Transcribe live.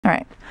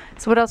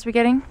So what else are we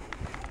getting?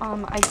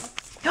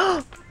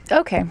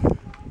 Okay.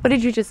 What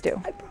did you just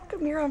do? I broke a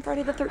mirror on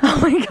Friday the 13th. Oh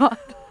my god.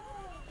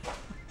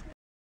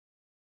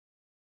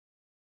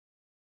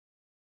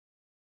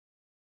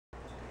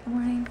 Good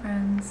morning,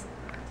 friends.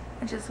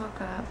 I just woke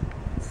up.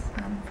 It's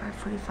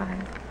 5:45.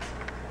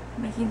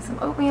 Making some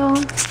oatmeal.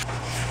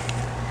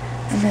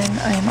 And then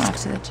I am off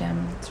to the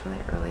gym. It's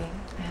really early.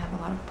 I have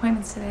a lot of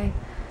appointments today.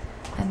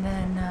 And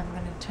then I'm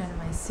going to turn in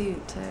my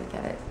suit to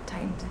get it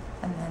tightened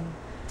and then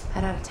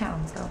head out of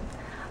town. So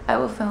I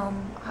will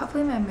film.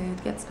 Hopefully my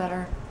mood gets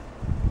better.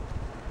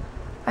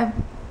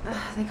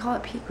 They call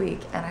it peak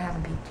week and I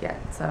haven't peaked yet.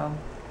 So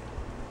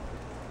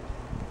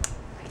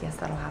I guess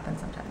that'll happen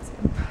sometime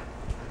soon.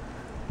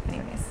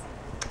 Anyways,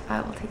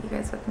 I will take you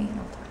guys with me and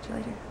I'll talk to you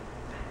later.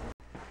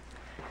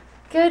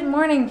 Good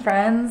morning,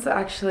 friends.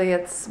 Actually,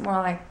 it's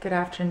more like good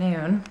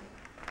afternoon.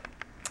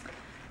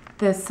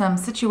 This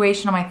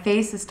situation on my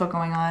face is still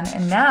going on,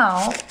 and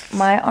now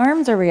my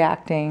arms are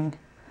reacting.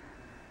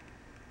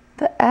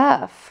 The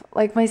F.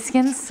 Like, my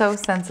skin's so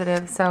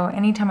sensitive, so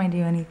anytime I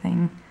do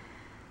anything,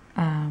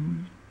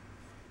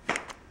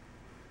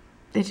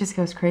 it just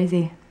goes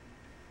crazy.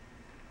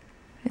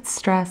 It's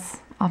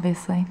stress,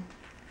 obviously.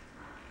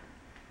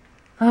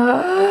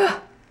 Luckily,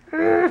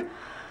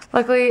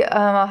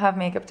 I'll have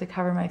makeup to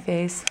cover my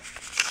face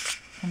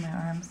and my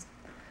arms.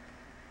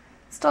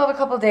 Still have a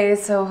couple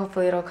days, so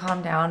hopefully it'll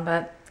calm down.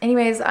 But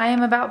anyways, I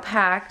am about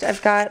packed.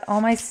 I've got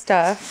all my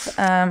stuff.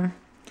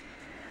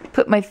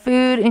 Put my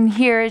food in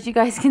here. As you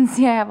guys can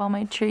see, I have all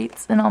my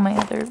treats and all my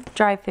other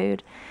dry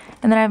food.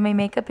 And then I have my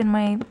makeup in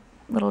my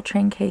little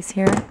train case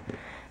here.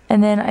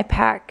 And then I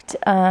packed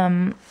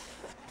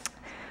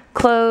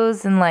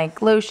clothes and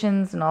like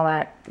lotions and all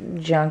that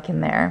junk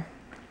in there.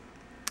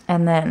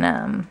 And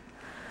then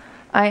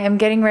I am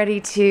getting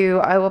ready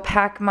to, I will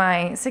pack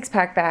my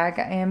 6-pack bag.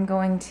 I am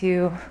going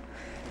to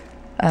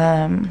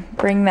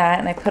bring that,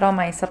 and I put all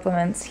my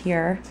supplements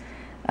here.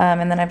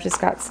 And then I've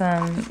just got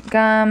some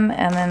gum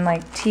and then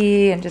like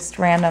tea and just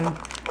random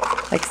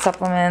like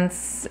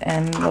supplements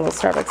and little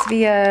Starbucks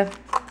Via.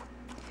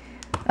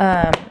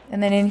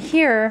 And then in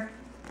here,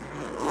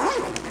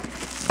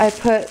 I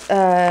put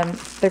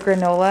the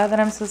granola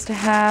that I'm supposed to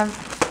have,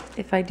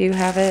 if I do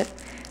have it.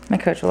 My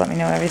coach will let me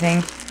know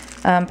everything.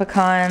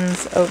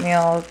 Pecans,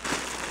 oatmeal,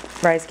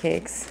 rice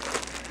cakes.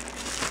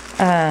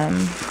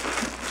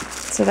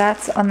 So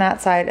that's on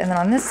that side. And then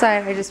on this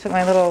side, I just put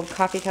my little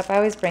coffee cup. I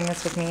always bring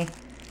this with me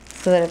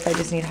so that if I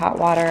just need hot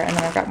water. And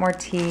then I've got more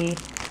tea,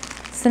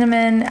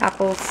 cinnamon,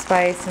 apple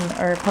spice,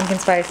 or pumpkin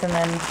spice, and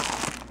then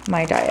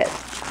my diet.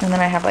 And then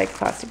I have like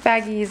plastic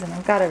baggies, and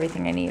I've got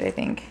everything I need, I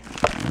think.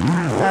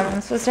 I'm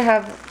supposed to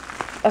have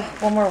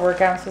one more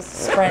workout. I'm supposed to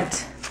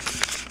sprint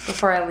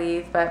before I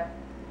leave, but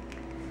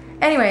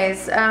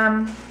anyways,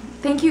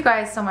 thank you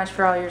guys so much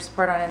for all your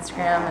support on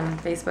Instagram and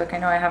Facebook. I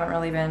know I haven't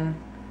really been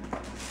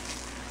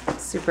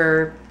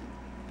super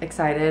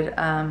excited.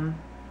 I'm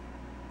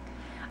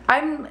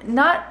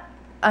not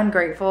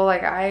ungrateful.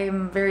 Like,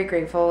 I'm very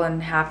grateful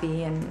and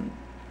happy and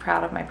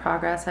proud of my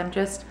progress. I'm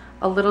just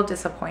a little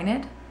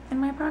disappointed in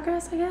my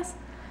progress, I guess.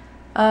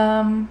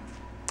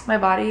 My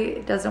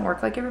body doesn't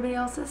work like everybody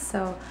else's,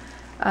 so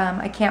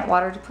I can't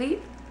water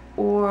deplete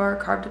or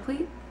carb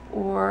deplete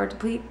or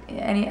deplete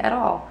any at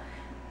all.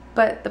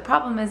 But the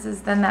problem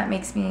is then that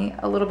makes me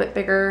a little bit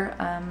bigger.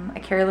 I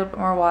carry a little bit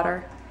more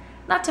water.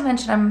 Not to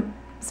mention I'm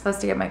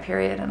supposed to get my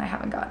period and I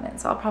haven't gotten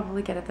it, so I'll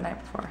probably get it the night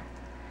before.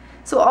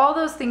 So all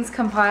those things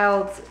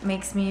compiled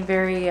makes me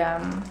very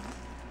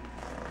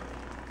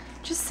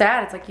just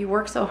sad. It's like you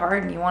work so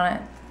hard and you want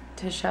it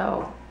to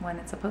show when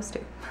it's supposed to.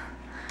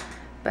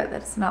 But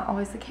that's not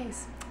always the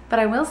case. But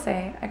I will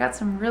say I got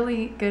some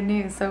really good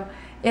news. So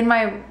in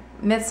my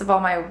midst of all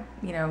my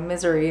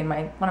misery, and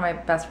one of my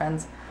best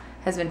friends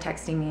has been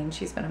texting me, and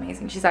she's been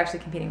amazing. She's actually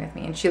competing with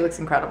me, and she looks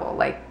incredible.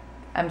 Like,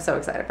 I'm so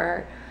excited for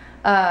her.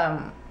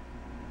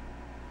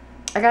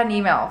 I got an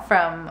email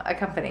from a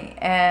company,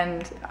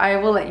 and I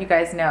will let you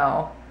guys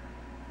know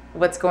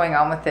what's going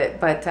on with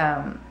it. But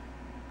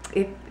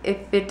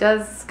if it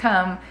does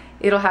come,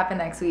 it'll happen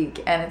next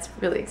week, and it's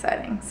really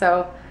exciting.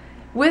 So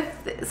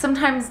with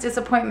sometimes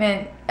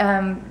disappointment,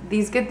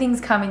 these good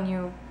things come, and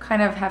you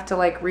kind of have to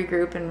like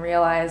regroup and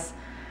realize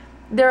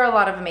there are a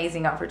lot of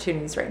amazing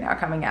opportunities right now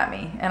coming at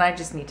me, and I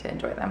just need to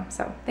enjoy them.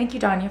 So thank you,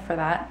 Danya, for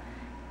that,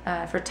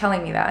 for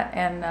telling me that.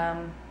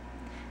 And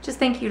just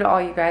thank you to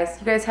all you guys.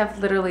 You guys have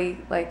literally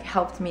like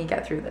helped me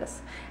get through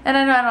this. And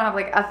I know I don't have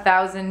like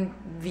 1,000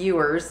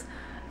 viewers,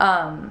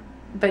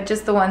 but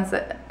just the ones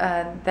that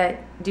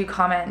do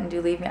comment and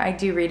do leave me, I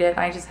do read it.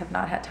 I just have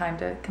not had time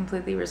to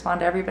completely respond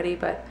to everybody,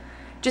 but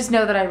just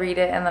know that I read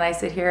it. And then I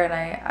sit here and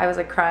I was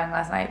like crying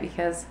last night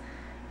because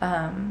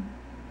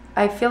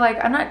I feel like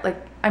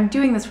I'm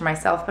doing this for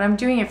myself, but I'm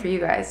doing it for you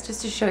guys,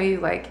 just to show you,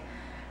 like,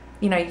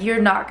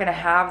 you're not going to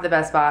have the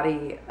best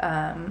body.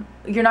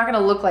 You're not going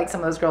to look like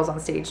some of those girls on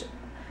stage,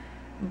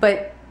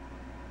 but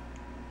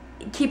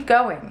keep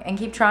going and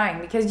keep trying,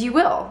 because you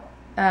will.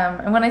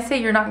 And when I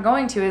say you're not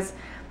going to is,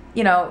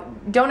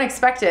 don't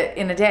expect it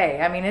in a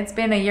day. I mean, it's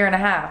been a year and a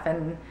half,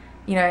 and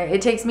You know,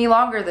 it takes me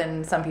longer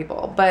than some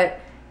people, but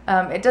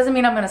it doesn't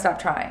mean I'm going to stop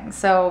trying.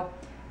 So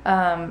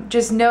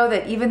just know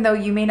that even though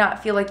you may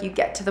not feel like you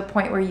get to the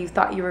point where you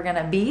thought you were going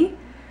to be,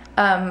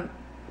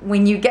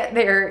 when you get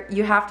there,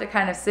 you have to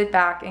kind of sit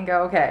back and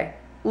go, okay,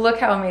 look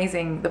how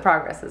amazing the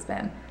progress has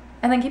been,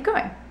 and then keep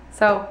going.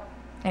 So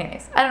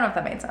anyways, I don't know if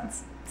that made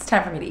sense. It's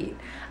time for me to eat.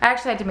 I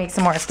actually had to make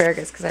some more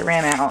asparagus because I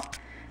ran out.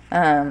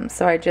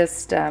 So I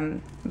just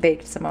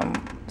baked some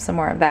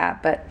more of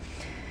that. But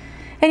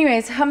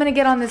anyways, I'm going to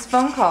get on this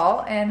phone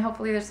call, and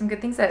hopefully there's some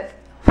good things that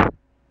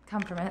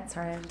come from it.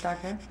 Sorry, I have a dog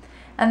here.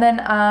 And then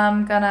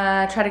I'm going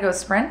to try to go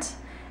sprint,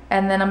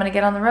 and then I'm going to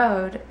get on the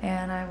road,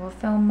 and I will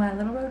film my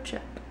little road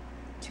trip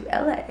to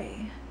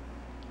LA.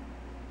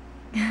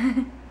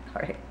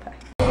 All right, bye.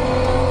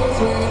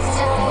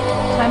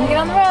 Time to get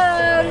on the road.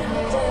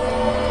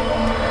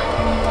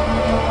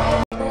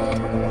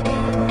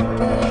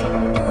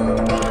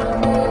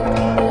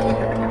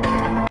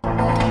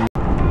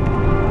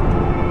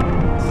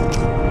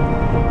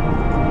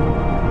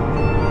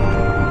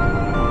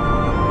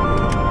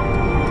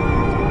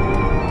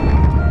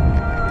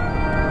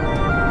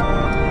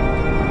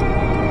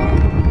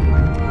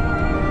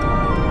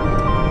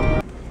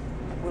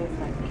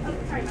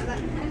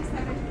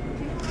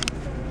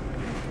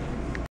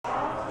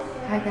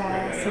 Hi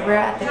guys, so we're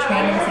at the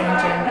training gym in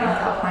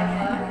California,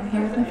 and I'm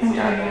here with my friend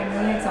Donna. I'm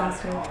really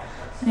exhausted. I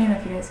don't know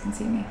if you guys can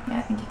see me. Yeah,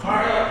 I think you can.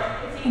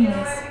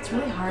 Anyways, it's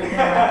really hard when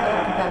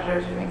our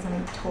competitors are doing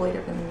something totally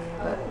different than me,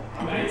 but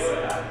anyways,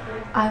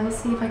 I will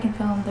see if I can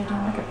film. They're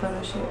doing like a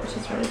photo shoot, which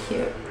is really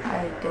cute.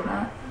 I did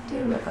not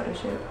do a photo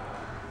shoot.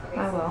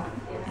 I will.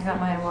 I got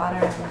my water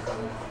and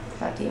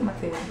about to eat my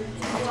food.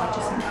 I'll talk to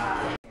you soon.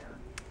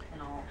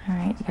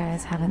 Alright, you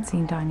guys haven't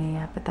seen Danya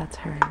yet, but that's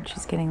her.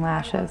 She's getting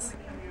lashes.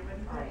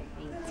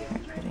 It's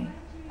very pretty.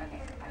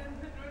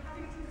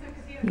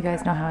 You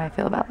guys know how I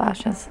feel about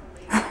lashes.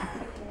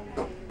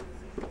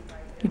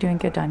 You're doing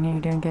good, Danya.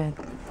 You're doing good.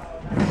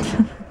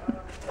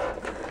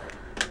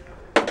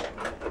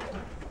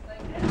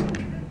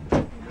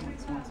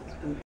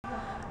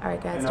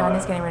 Alright guys,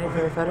 Danya's getting ready for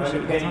her photo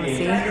shoot. You guys want to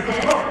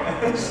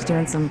see? She's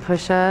doing some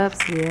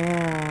push-ups.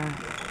 Yeah.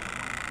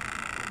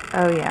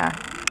 Oh yeah.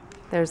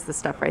 There's the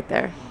stuff right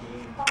there.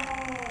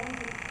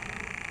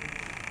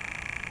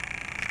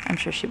 I'm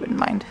sure she wouldn't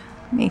mind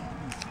me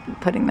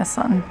putting this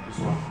on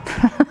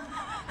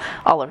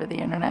all over the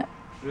internet.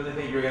 You really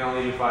think you're going to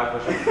only do 5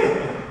 push-ups?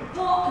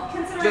 Well,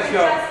 considering I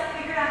just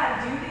figured out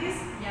how to do these,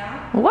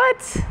 yeah.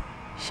 What?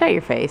 Shut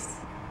your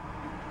face.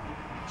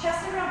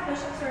 Chest and round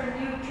push-ups are a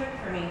new trick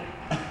for me.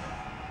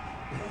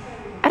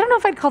 I don't know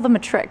if I'd call them a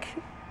trick,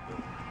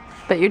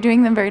 but you're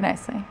doing them very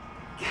nicely.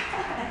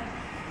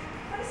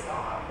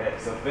 Okay,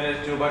 so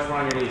finish, do a bunch more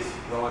on your knees.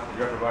 Your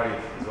upper body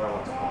is what I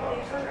want to pump up.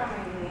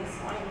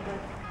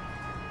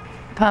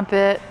 Pump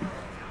it.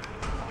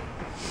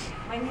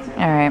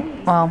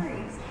 Alright, well,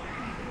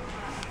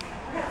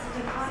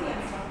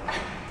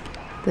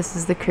 this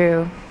is the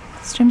crew.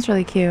 This gym's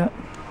really cute.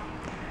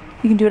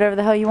 You can do whatever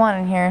the hell you want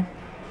in here.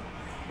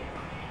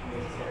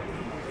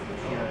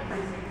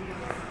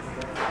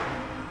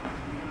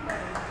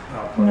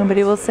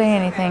 Nobody will say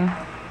anything.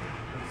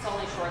 It's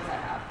only shorts I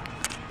have.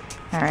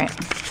 Alright.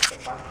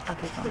 I'll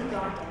keep going.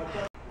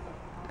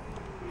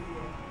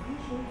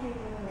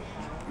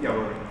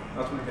 Yeah,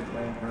 that's when we get the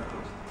landing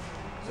markers.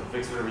 So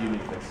fix whatever you need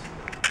to fix.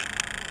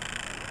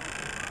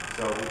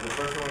 So the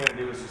first one we're going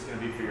to do is just going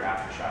to be for your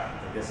after shot.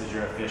 Like this is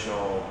your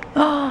official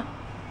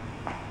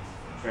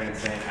training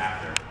saying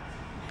after.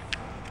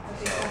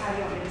 Okay, so how do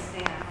you want me to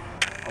stand?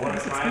 I want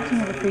to try and do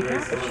something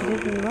very similar to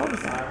what we did the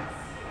last time.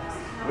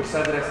 Which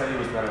side did I tell you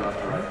was better,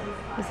 left or right?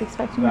 I was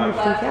expecting you to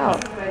freak out.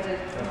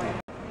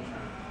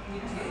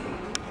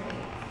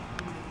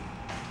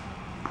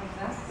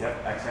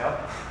 Yep, exhale.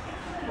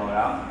 Pull it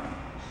out.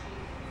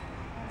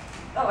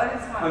 Oh, I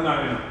didn't smile. No.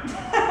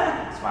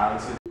 Smile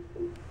and sit.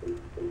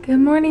 Good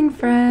morning,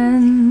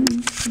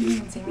 friends. You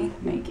can see me?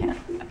 No, you can't.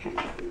 Okay.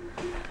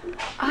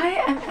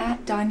 I am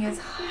at Danya's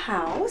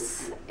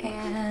house,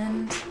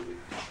 and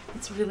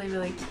it's really,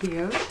 really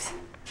cute.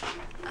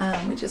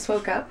 We just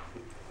woke up.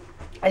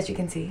 As you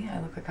can see, I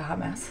look like a hot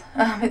mess.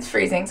 It's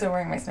freezing, so I'm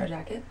wearing my snow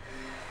jacket.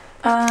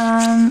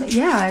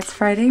 Yeah, it's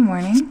Friday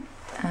morning,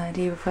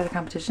 day before the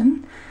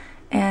competition,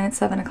 and it's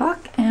 7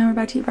 o'clock, and we're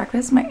about to eat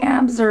breakfast. My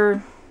abs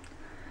are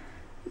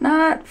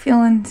not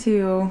feeling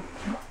too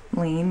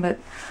lean, but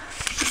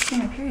I'm just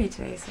getting my period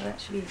today, so that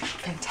should be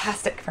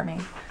fantastic for me.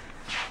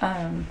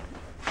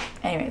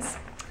 Anyways,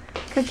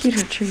 look how cute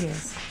her tree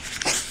is.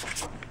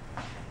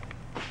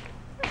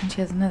 And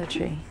she has another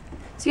tree.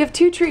 So you have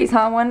 2 trees,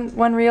 huh?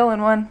 One real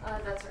and one.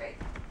 That's right.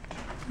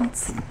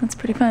 That's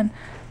pretty fun.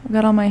 I've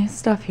got all my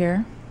stuff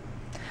here.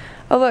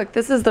 Oh look,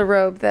 this is the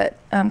robe that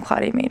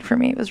Claudia made for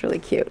me. It was really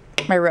cute.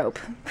 My rope.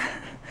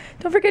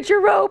 Don't forget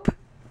your rope.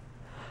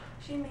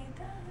 She made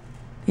that?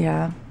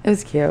 Yeah, it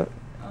was cute.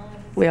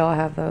 We all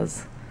have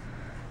those.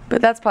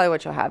 But that's probably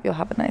what you'll have. You'll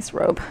have a nice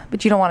robe.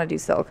 But you don't want to do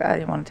silk. I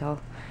didn't want to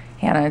tell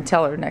Hannah,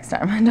 tell her next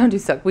time. Don't do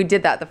silk. We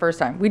did that the first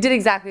time. We did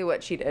exactly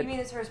what she did. You mean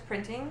as far as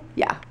printing?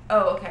 Yeah.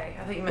 Oh, okay.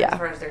 I thought you meant as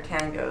far as their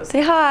tan goes.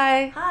 Say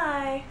hi.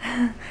 Hi.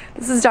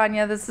 This is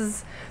Danya. This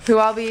is who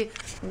I'll be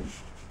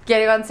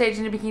getting on stage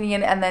in a bikini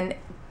and then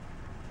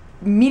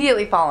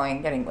immediately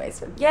following getting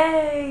wasted.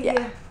 Yay.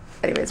 Yeah.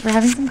 Anyways, we're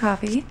having some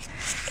coffee.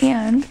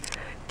 And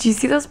do you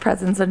see those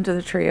presents under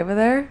the tree over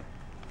there?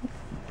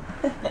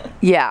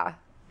 Yeah.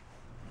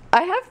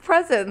 I have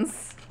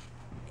presents.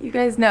 You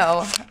guys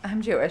know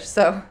I'm Jewish,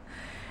 so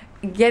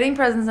getting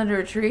presents under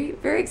a tree,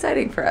 very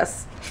exciting for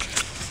us.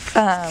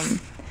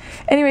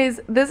 Anyways,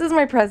 this is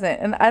my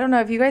present, and I don't know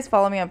if you guys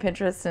follow me on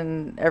Pinterest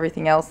and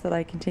everything else that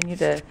I continue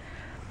to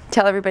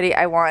tell everybody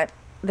I want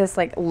this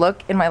like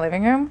look in my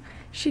living room.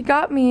 She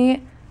got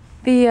me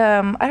the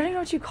I don't even know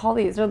what you call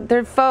these.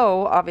 They're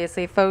faux,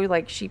 obviously faux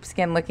like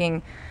sheepskin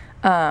looking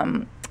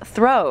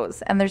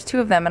throws, and there's 2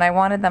 of them, and I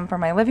wanted them for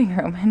my living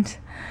room, and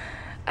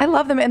I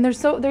love them, and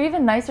they're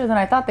even nicer than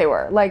I thought they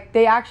were. Like,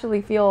 they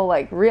actually feel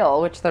like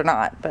real, which they're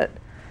not, but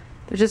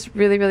they're just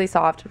really, really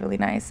soft, really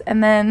nice.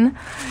 And then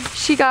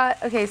she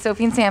got, okay,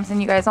 Sophie and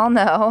Samson, you guys all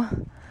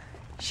know,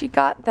 she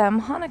got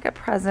them Hanukkah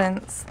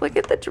presents. Look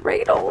at the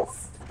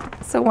dreidels.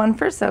 So one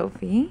for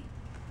Sophie.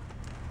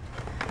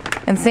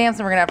 And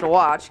Samson we're gonna have to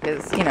watch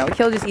because, you know,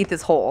 he'll just eat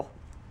this whole.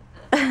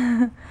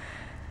 How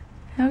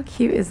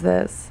cute is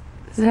this?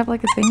 Does it have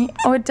like a thingy?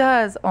 Oh, it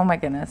does. Oh my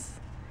goodness.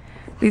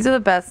 These are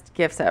the best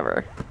gifts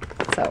ever.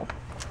 So,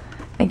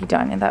 thank you,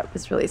 Danya. That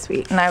was really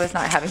sweet. And I was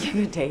not having a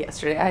good day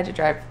yesterday. I had to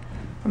drive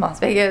from Las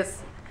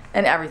Vegas,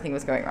 and everything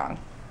was going wrong.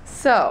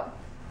 So,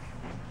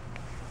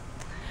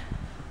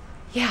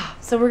 yeah.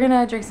 So we're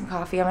gonna drink some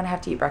coffee. I'm gonna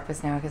have to eat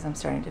breakfast now because I'm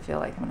starting to feel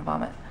like I'm gonna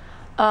vomit.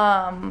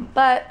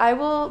 But I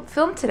will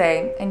film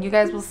today, and you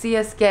guys will see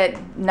us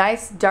get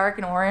nice, dark,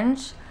 and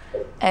orange,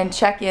 and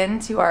check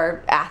into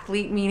our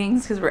athlete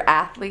meetings because we're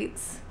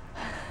athletes.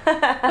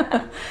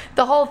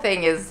 The whole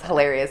thing is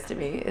hilarious to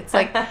me. It's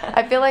like,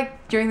 I feel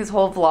like during this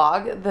whole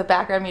vlog, the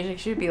background music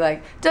should be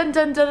like dun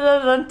dun dun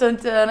dun dun dun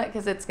dun,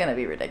 because it's gonna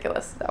be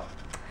ridiculous. So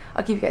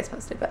I'll keep you guys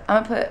posted, but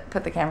I'm gonna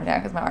put the camera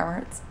down because my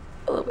arm hurts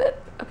a little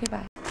bit. Okay,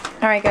 bye.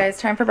 All right, guys,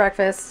 time for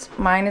breakfast.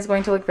 Mine is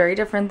going to look very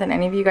different than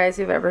any of you guys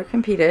who've ever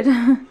competed.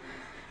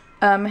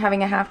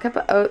 Having a half cup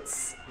of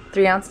oats,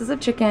 3 ounces of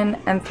chicken,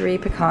 and 3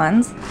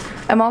 pecans.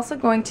 I'm also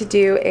going to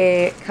do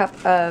a cup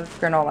of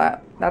granola.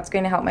 That's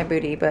going to help my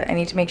booty, but I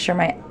need to make sure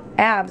my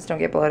abs don't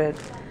get bloated.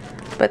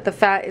 But the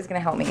fat is going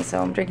to help me,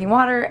 so I'm drinking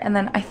water, and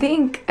then I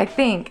think I'm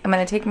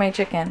going to take my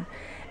chicken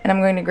and I'm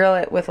going to grill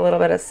it with a little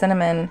bit of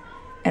cinnamon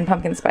and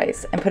pumpkin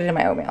spice and put it in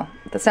my oatmeal.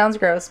 That sounds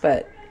gross,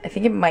 but I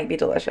think it might be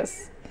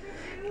delicious.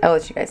 I'll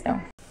let you guys know.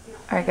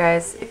 Alright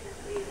guys,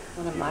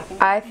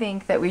 I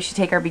think that we should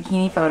take our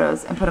bikini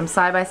photos and put them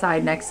side by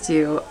side next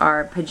to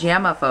our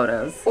pajama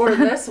photos. Or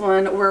this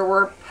one where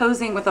we're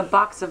posing with a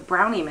box of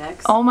brownie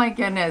mix. Oh my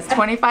goodness,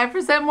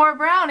 25% more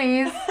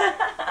brownies.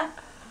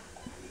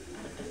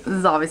 This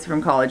is obviously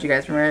from college, you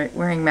guys. We're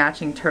wearing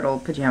matching turtle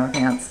pajama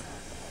pants.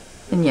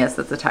 And yes,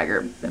 that's a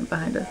tiger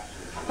behind us.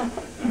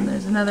 And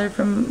there's another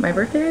from my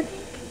birthday.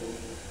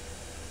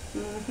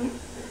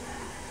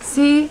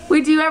 See,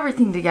 we do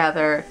everything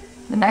together.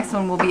 The next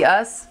one will be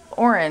us,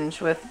 orange,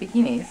 with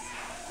bikinis.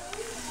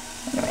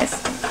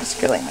 Anyways, just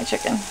grilling my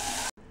chicken.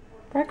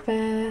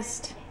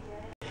 Breakfast.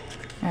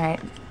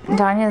 Alright,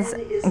 Danya's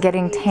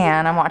getting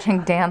tan. I'm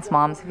watching Dance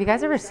Moms. Have you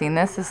guys ever seen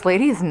this? This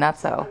lady is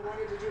nutso.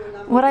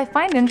 What I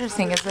find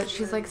interesting is that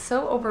she's like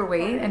so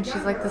overweight and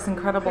she's like this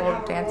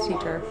incredible dance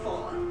teacher.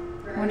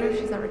 I wonder if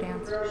she's ever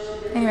danced.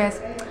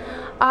 Anyways,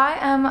 I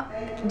am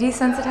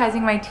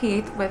desensitizing my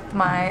teeth with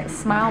my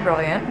Smile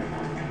Brilliant.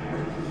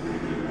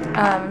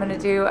 I'm going to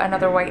do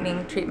another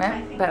whitening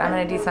treatment, but I'm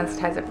going to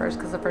desensitize it first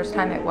because the first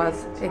time it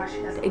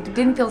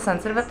didn't feel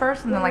sensitive at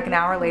first, and then like an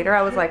hour later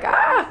I was like,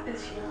 ah!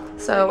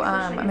 So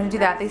I'm going to do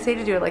that. They say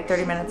to do it like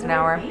 30 minutes an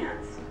hour.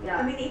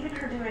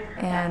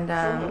 And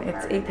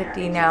it's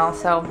 8:50 now,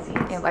 so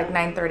at like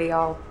 9:30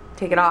 I'll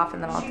take it off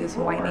and then I'll do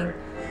some whitening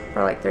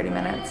for like 30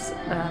 minutes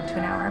to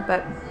an hour.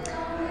 But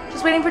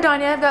just waiting for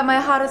Danya. I've got my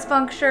hottest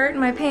funk shirt and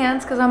my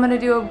pants because I'm going to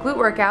do a glute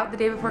workout the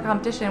day before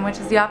competition, which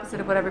is the opposite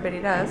of what everybody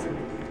does.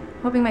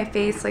 Hoping my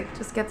face like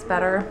just gets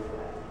better.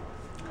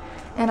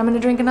 And I'm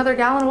gonna drink another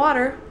gallon of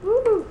water.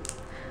 Woo!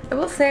 I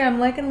will say I'm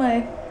liking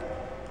my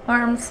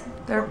arms.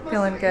 They're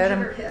feeling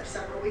good.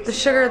 The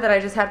sugar that I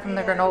just had from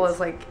the granola is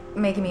like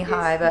making me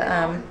high, but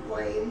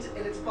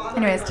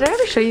anyways, did I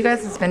ever show you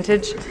guys this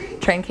vintage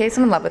train case?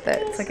 I'm in love with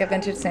it. It's like a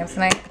vintage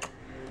Samsonite.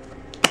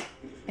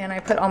 And I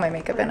put all my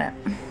makeup in it.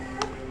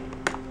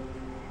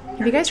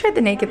 Have you guys tried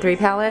the Naked 3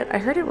 palette? I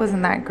heard it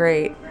wasn't that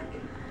great.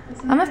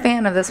 I'm a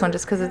fan of this one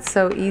just because it's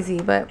so easy,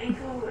 but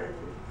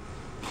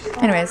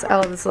anyways, I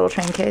love this little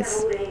train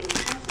case.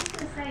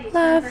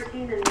 Love.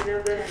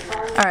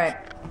 Alright,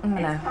 I'm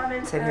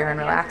gonna sit here and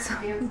relax.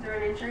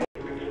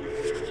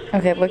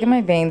 Okay, look at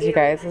my veins, you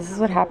guys. This is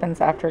what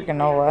happens after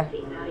granola.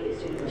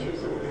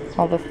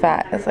 All the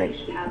fat is like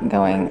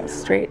going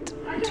straight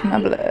to my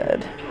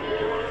blood.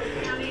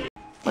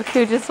 Look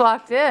who just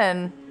walked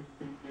in.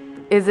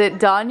 Is it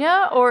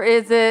Danya or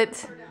is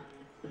it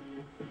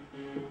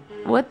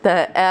What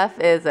the F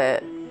is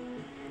it?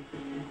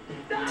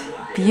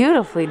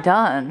 Beautifully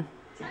done.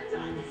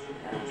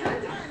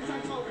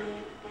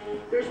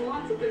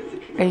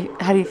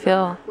 How do you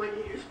feel?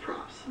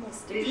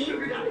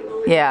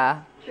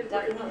 Yeah.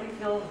 Definitely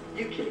feel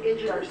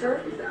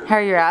darker. How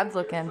are your abs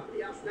looking?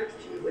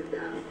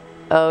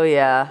 Oh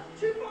yeah.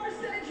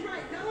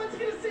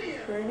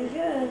 Pretty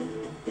good.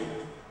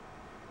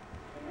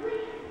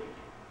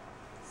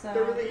 So,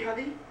 They're really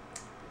heavy.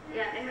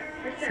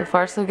 So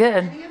far so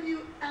good. Any of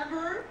you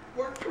ever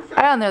worked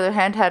professionally? I on the other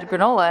hand had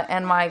granola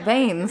and my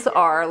veins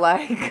are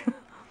like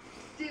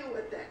Deal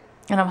with it.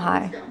 and I'm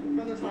high. From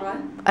the top.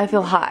 I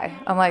feel high.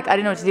 I'm like, I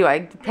didn't know what to do. I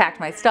packed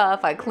my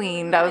stuff, I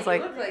cleaned, I was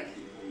like, you look like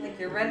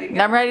you're ready to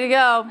go. I'm ready to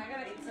go. I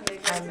gotta eat some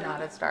egg I'm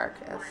not as dark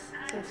as.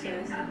 So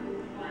seriously.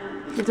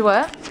 You do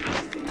what?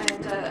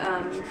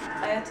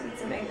 I had to eat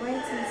some egg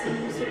whites and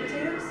some sweet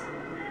potatoes.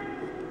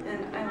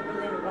 And I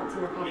really want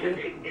some more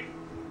coffee.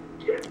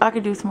 I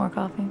could do some more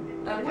coffee.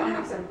 I'll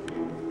make some.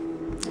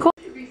 Cool.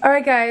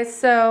 Alright guys,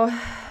 so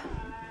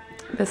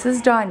this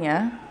is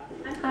Danya.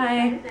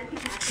 Hi.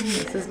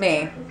 This is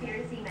me.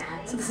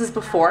 So this is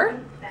before.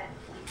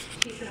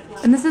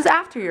 And this is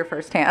after your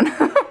first tan.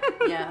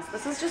 Yes,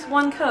 this is just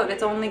one coat.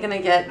 It's only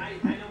gonna get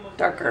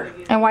darker.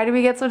 And why do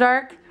we get so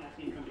dark?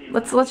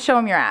 Let's show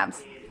them your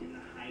abs.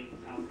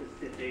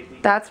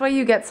 That's why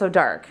you get so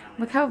dark.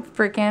 Look how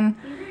freaking,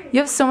 you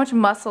have so much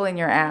muscle in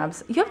your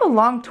abs. You have a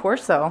long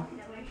torso.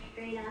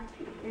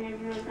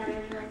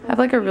 I have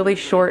like a really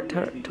short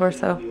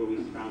torso.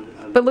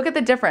 But look at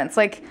the difference.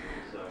 Like,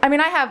 I mean,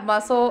 I have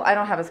muscle. I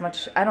don't have as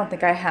much, I don't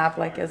think I have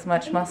like as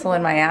much muscle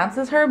in my abs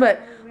as her,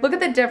 but look at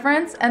the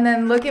difference and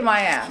then look at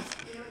my abs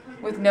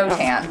with no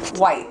tan,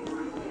 white.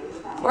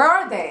 Where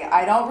are they?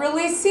 I don't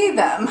really see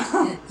them.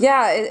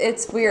 Yeah,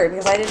 it's weird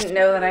because I didn't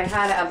know that I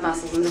had ab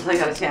muscles until I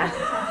got a tan.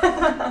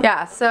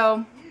 Yeah,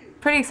 so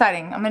pretty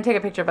exciting. I'm gonna take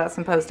a picture of us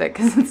and post it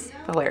because it's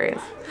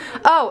hilarious.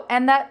 Oh,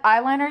 and that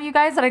eyeliner, you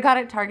guys, that I got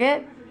at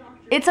Target,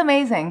 it's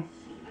amazing.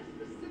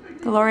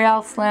 The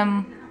L'Oreal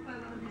Slim,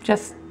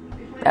 just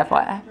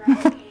FYI.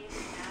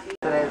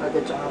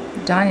 Good job.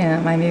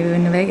 Danya, my move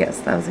in Vegas.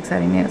 That was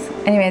exciting news.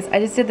 Anyways, I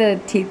just did the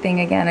teeth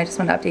thing again. I just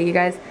want to update you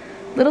guys.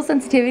 Little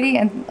sensitivity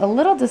and a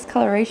little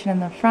discoloration in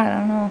the front. I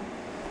don't know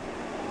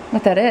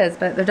what that is,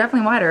 but they're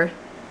definitely wider.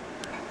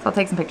 So I'll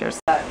take some pictures.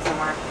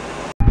 Somewhere.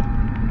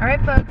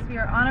 Alright folks, we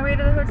are on our way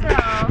to the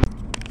hotel.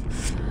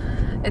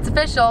 It's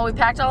official. We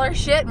packed all our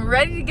shit and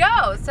ready to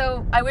go.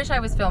 So I wish I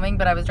was filming,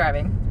 but I was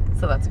driving.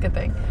 So that's a good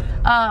thing.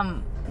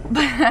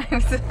 But I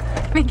was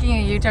making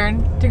a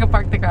U-turn to go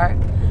park the car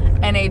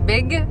and a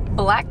big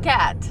black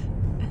cat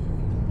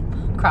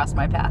crossed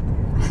my path.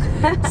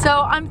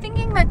 So I'm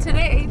thinking that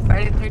today,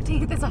 Friday the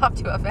 13th, is off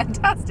to a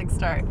fantastic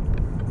start.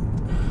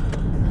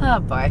 Oh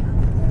boy.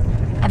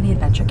 And the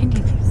adventure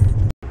continues.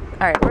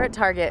 Alright, we're at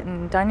Target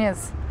and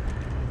Danya's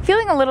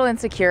feeling a little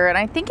insecure, and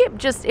I think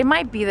it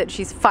might be that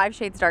she's 5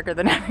 shades darker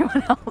than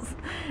everyone else.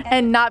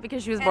 And not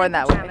because she was born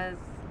that way.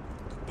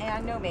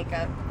 And no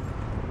makeup.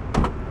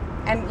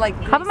 And like,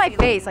 how about my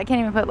face? I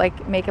can't even put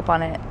like makeup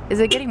on it. Is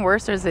it getting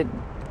worse or is it?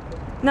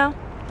 No.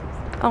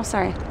 Oh,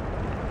 sorry.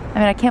 I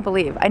mean, I can't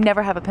believe I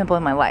never have a pimple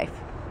in my life.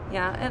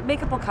 Yeah,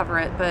 makeup will cover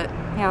it, but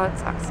yeah, it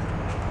sucks.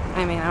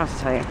 I mean, I don't have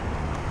to tell you.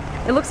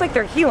 It looks like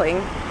they're healing.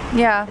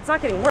 Yeah. It's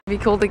not getting worse. It'd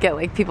be cool to get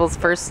like people's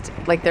first,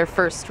 like their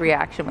first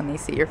reaction when they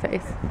see your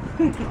face.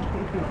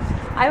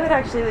 I would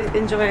actually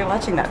enjoy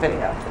watching that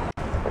video.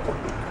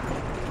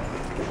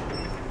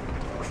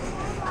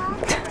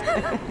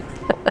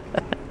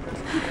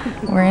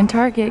 We're in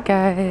Target,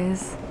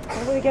 guys.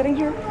 What are we getting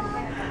here?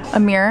 A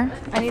mirror,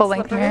 a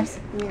full-length mirror.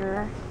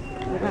 Mirror.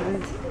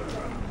 And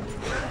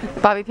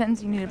Bobby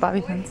pins. You needed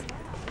bobby pins.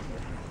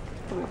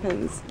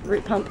 pins.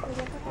 Root pump.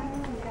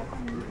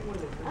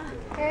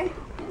 Okay.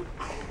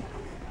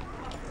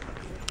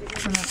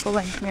 And a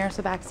full-length mirror,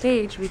 so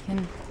backstage we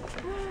can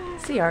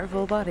see our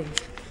full body.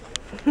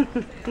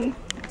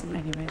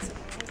 Anyways,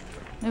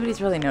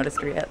 nobody's really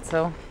noticed her yet,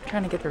 so I'm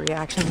trying to get the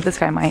reaction. This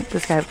guy might.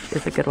 This guy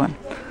is a good one.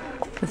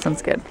 This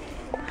one's good.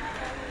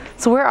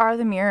 So where are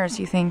the mirrors,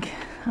 you think?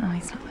 Oh,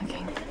 he's not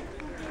looking.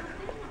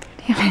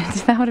 Damn it,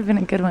 that would have been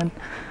a good one.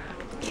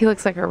 He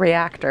looks like a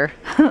reactor.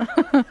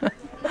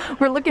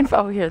 We're looking for,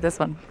 oh here, this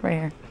one, right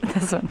here,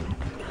 this one.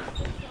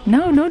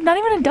 No, not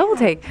even a double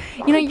take.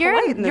 You know, you're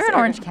in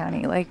Orange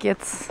County, like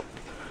it's.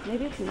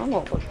 Maybe it's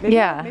normal. Maybe,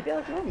 yeah. Maybe I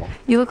look normal.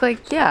 You look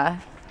like, yeah,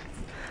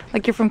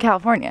 like you're from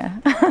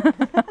California.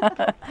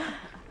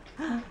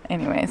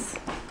 Anyways.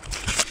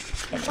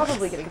 It's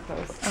probably getting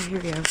close. Oh,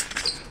 here we go.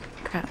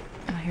 Crap.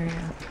 Oh, here we go.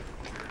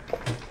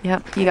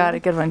 Yep, you got a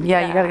good one.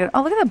 Yeah, you got a good.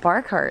 Oh, look at the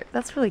bar cart.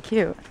 That's really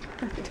cute.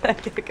 Did I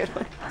get a good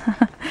one?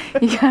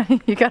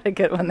 you got a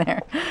good one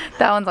there.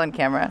 That one's on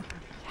camera.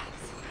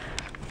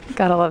 Yes.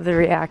 Gotta love the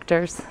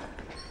reactors.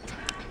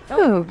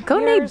 Ooh, go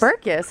Nate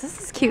Burkus. This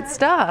is cute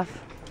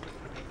stuff.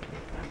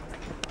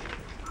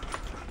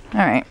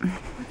 All right.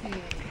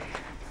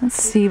 Let's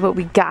see what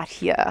we got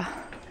here.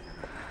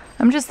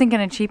 I'm just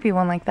thinking a cheapy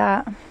one like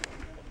that.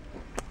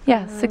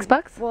 Yeah,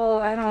 $6? Well,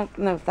 I don't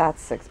know if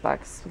that's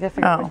 $6. We gotta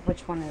figure Oh. out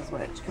which one is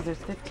which, because there's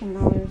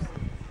 $15.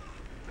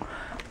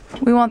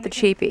 We want the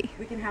cheapie.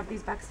 We can have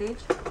these backstage.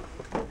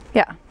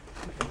 Yeah.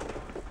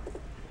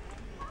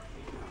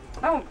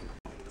 Oh,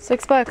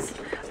 $6.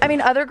 I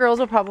mean, other girls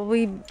will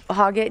probably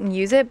hog it and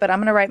use it, but I'm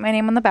gonna write my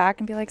name on the back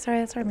and be like, sorry,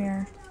 that's our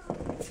mirror.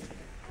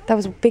 That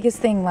was the biggest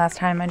thing last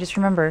time. I just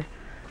remember.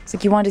 It's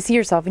like you wanted to see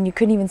yourself and you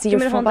couldn't even see your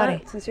full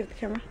body. Since you have the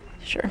camera.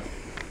 Sure.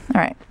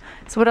 All right.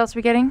 So what else are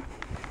we getting?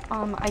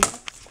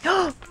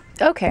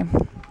 Okay.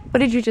 What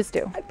did you just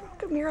do? I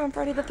broke a mirror on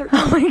Friday the 13th.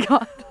 Oh my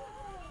god.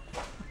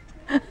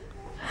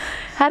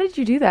 How did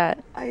you do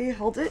that? I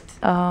held it.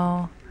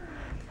 Oh.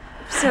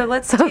 So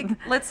let's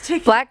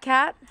take Black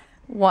cat,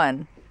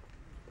 1.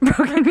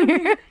 Broken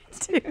mirror,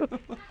 2.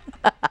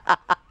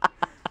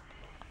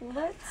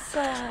 let's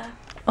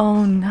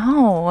Oh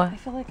no. I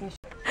feel like I should.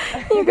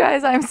 You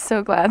guys, I'm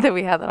so glad that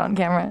we had that on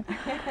camera.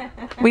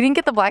 We didn't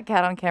get the black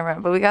cat on camera,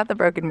 but we got the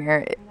broken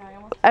mirror.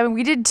 I mean,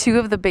 we did 2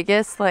 of the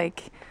biggest,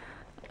 like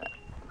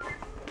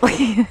what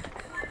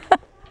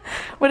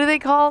are they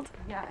called?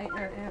 Yeah,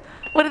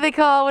 What are they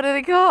called? What are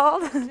they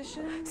called?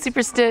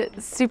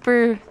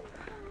 Super.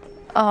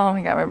 Oh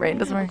my god, my brain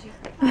doesn't work.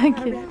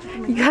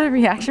 You got a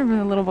reaction from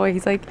the little boy.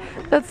 He's like,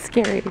 that's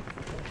scary.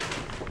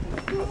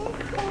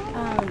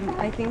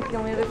 I think the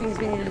only other things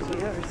we need to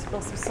do are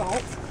spill some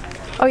salt.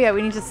 Oh yeah,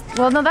 we need to.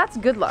 Well, no, that's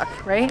good luck,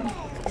 right?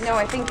 No,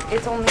 I think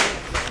it's only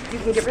you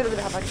can get rid of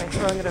the hot by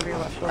throwing it over your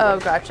left shoulder. Oh,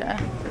 gotcha.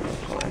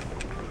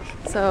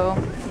 So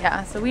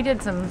yeah, so we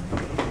did some.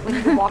 We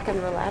need to walk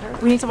under a ladder.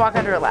 We need to walk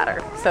under a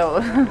ladder. So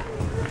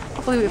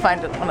hopefully we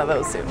find one of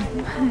those soon.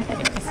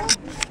 Anyways,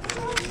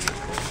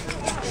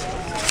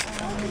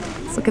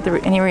 let's look at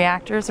any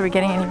reactors. Are we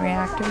getting any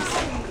reactors?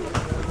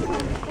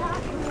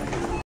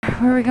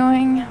 Where are we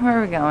going? Where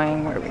are we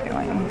going? Where are we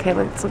going? Okay,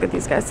 let's look at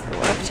these guys to the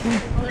left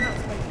here.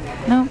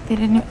 Nope, they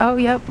didn't. Oh,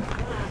 yep.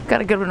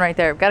 Got a good one right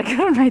there. Got a good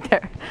one right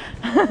there.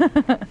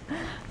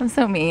 I'm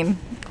so mean.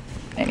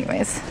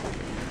 Anyways,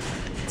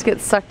 let's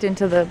get sucked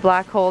into the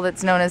black hole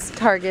that's known as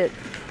Target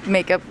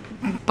makeup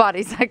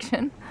body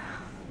section.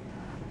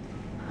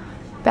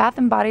 Bath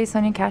and Body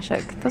Sonia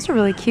Kashuk. Those are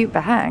really cute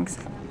bags.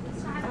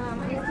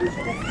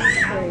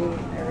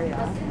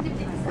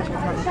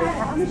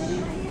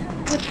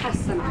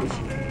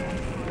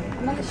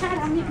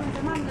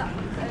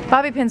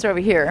 Bobby pins are over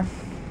here.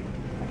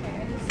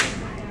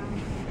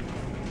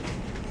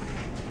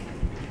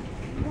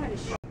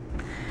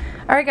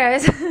 Alright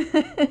guys,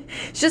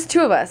 it's just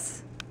 2 of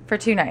us for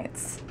 2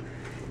 nights.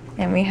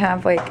 And we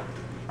have like,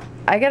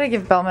 I gotta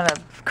give Bellman a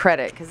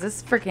credit because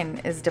this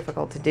freaking is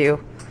difficult to do.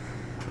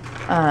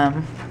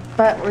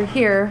 But we're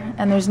here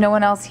and there's no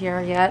one else here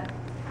yet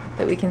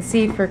that we can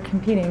see for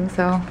competing,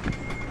 so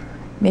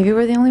maybe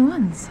we're the only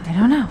ones. I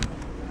don't know.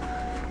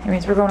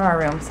 Anyways, we're going to our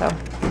room, so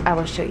I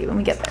will show you when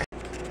we get there.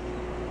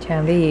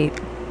 Time to eat.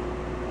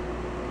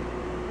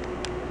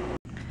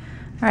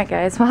 Alright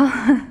guys, well,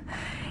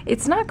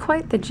 it's not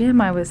quite the gym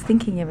I was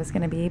thinking it was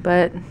going to be,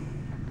 but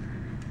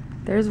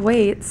there's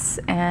weights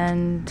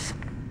and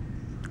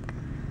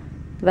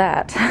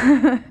that.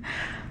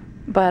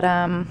 But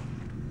I'm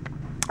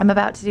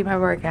about to do my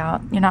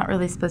workout. You're not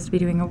really supposed to be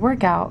doing a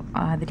workout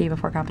the day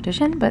before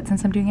competition, but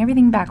since I'm doing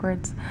everything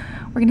backwards,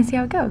 we're going to see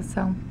how it goes.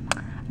 So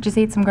I just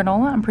ate some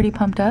granola. I'm pretty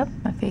pumped up.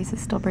 My face is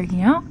still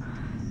breaking out.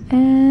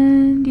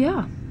 And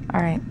yeah. All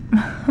right.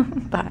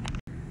 Bye.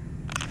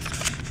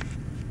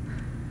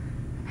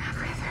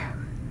 Halfway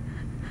through.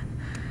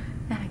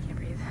 And I can't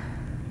breathe.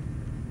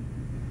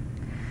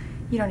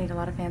 You don't need a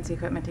lot of fancy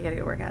equipment to get a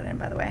good workout in,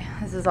 by the way.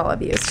 This is all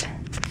I've used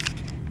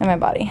in my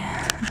body.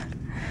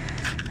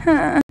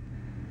 Hi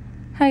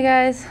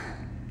guys.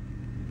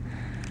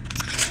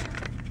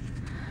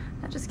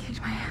 That just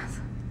kicked my ass.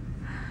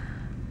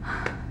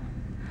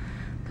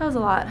 That was a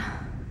lot.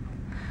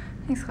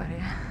 Thanks,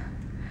 Claudia.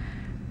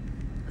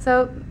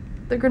 So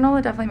the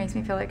granola definitely makes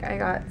me feel like I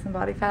got some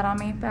body fat on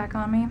me, back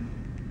on me.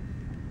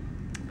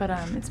 But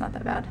it's not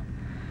that bad.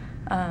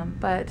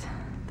 But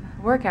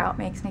the workout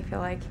makes me feel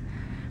like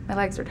my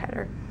legs are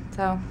tighter.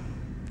 So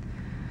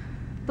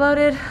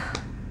bloated,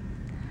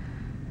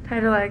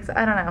 tighter legs,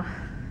 I don't know.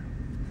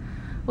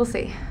 We'll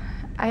see.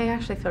 I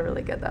actually feel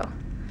really good though.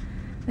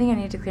 I think I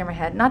need to clear my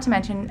head. Not to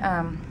mention,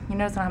 you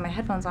notice I don't have my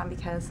headphones on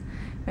because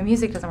my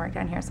music doesn't work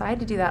down here, so I had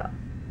to do that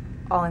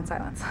all in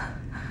silence.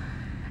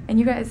 And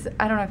you guys,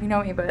 I don't know if you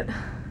know me, but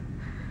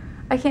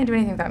I can't do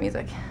anything without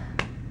music.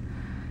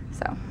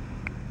 So,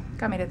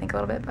 got me to think a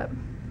little bit, but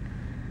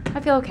I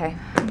feel okay.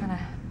 I'm gonna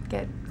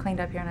get cleaned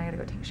up here and I gotta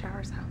go take a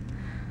shower, so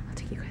I'll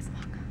take you guys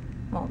along.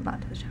 Well,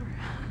 not to the shower.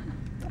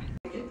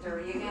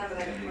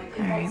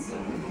 Alright.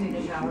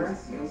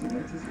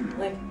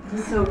 Like,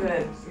 so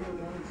good.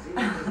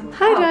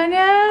 Hi,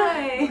 Danya.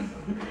 Hi.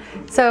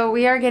 So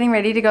we are getting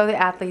ready to go to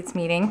the athletes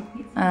meeting.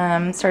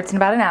 Starts in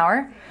about an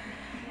hour.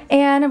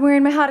 And I'm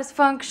wearing my Hottest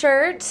Funk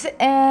shirt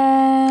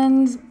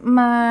and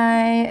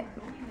my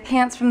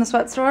pants from the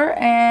sweat store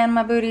and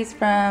my booties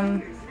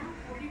from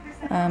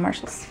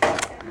Marshall's.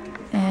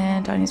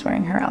 And Danya's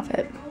wearing her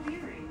outfit.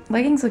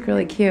 leggings look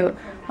really cute.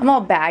 I'm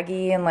all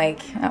baggy and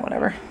like,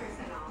 whatever.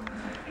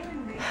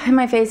 And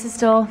my face is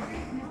still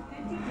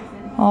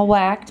all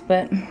whacked,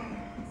 but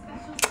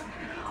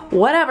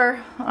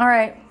whatever. All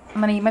right,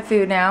 I'm gonna eat my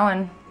food now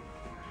and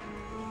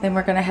then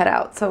we're gonna head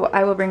out. So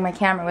I will bring my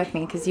camera with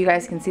me because you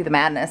guys can see the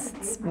madness.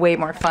 It's way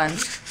more fun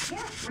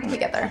when we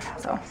get there.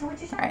 So, all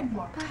right.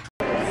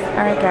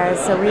 All right, guys.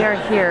 So we are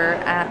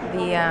here at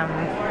the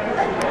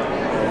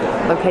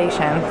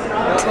location.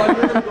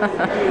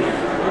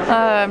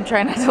 I'm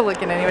trying not to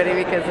look at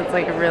anybody because it's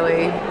like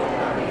really,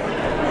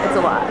 it's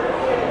a lot.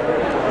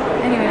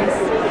 Anyways,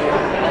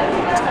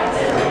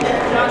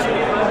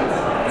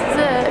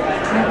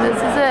 this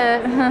is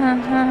it.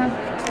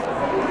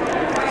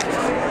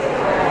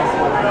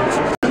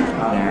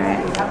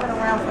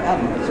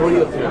 So what are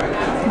you up to?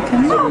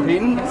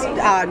 Competing?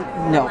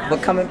 No,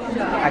 but coming.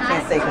 I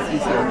can't say because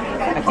he's here.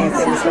 I can't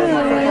say this.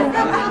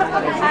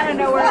 I don't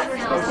know where we're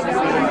supposed to be.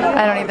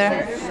 I don't either.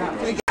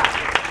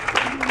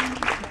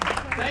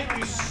 Thank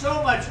you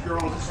so much,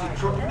 girls. It's a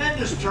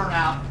tremendous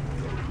turnout.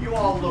 You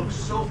all look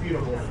so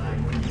beautiful tonight.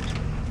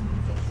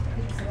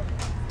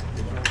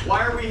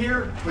 Why are we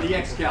here? For the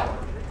Excalibur.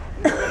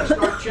 We're going to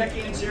start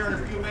check-ins here in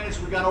a few minutes.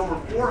 We've got over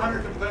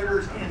 400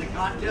 competitors in the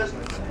contest.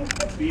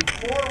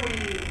 Before we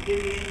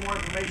give you any more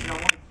information, I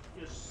want to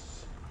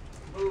just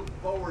move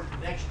forward to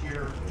next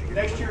year.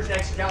 Next year's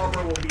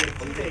Excalibur will be a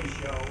 2-day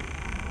show,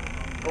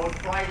 both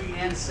Friday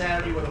and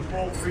Saturday, with a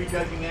full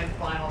prejudging and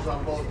finals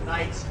on both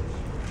nights.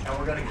 And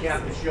we're going to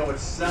cap the show at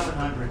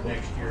 700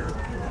 next year.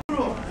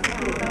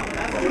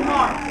 That's your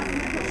mark.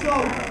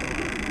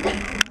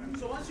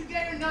 So once you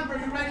get your number,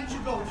 you're ready to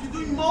go. If you're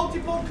doing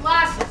multiple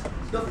classes,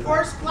 the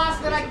first class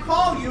that I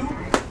call you,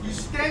 you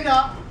stand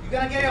up. You're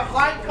going to get a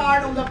high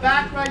card on the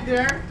back right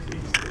there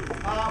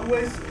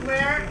with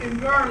Claire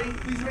and Girly.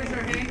 Please raise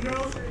your hand,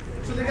 girls.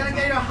 So they're going to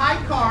get you a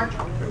high card.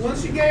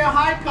 Once you get your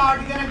high card,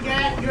 you're going to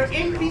get your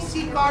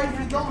NPC card. If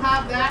you don't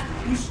have that,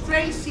 you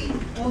Tracy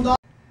on the...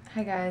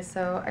 Hi guys,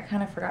 so I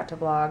kind of forgot to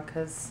vlog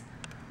because,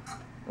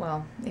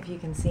 well, if you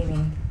can see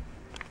me,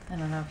 I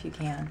don't know if you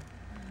can.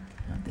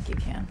 I don't think you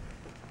can.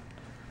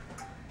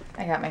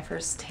 I got my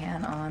first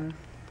tan on.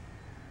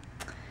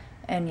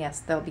 And yes,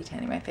 they'll be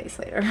tanning my face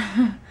later.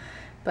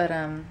 But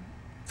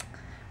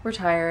we're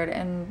tired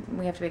and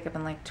we have to wake up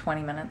in like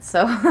 20 minutes.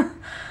 So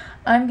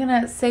I'm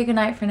gonna say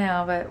goodnight for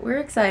now, but we're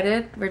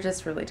excited. We're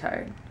just really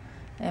tired.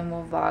 And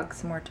we'll vlog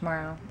some more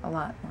tomorrow, a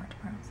lot more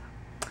tomorrow. So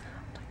I'll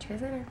talk to you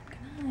guys later.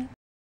 Good night.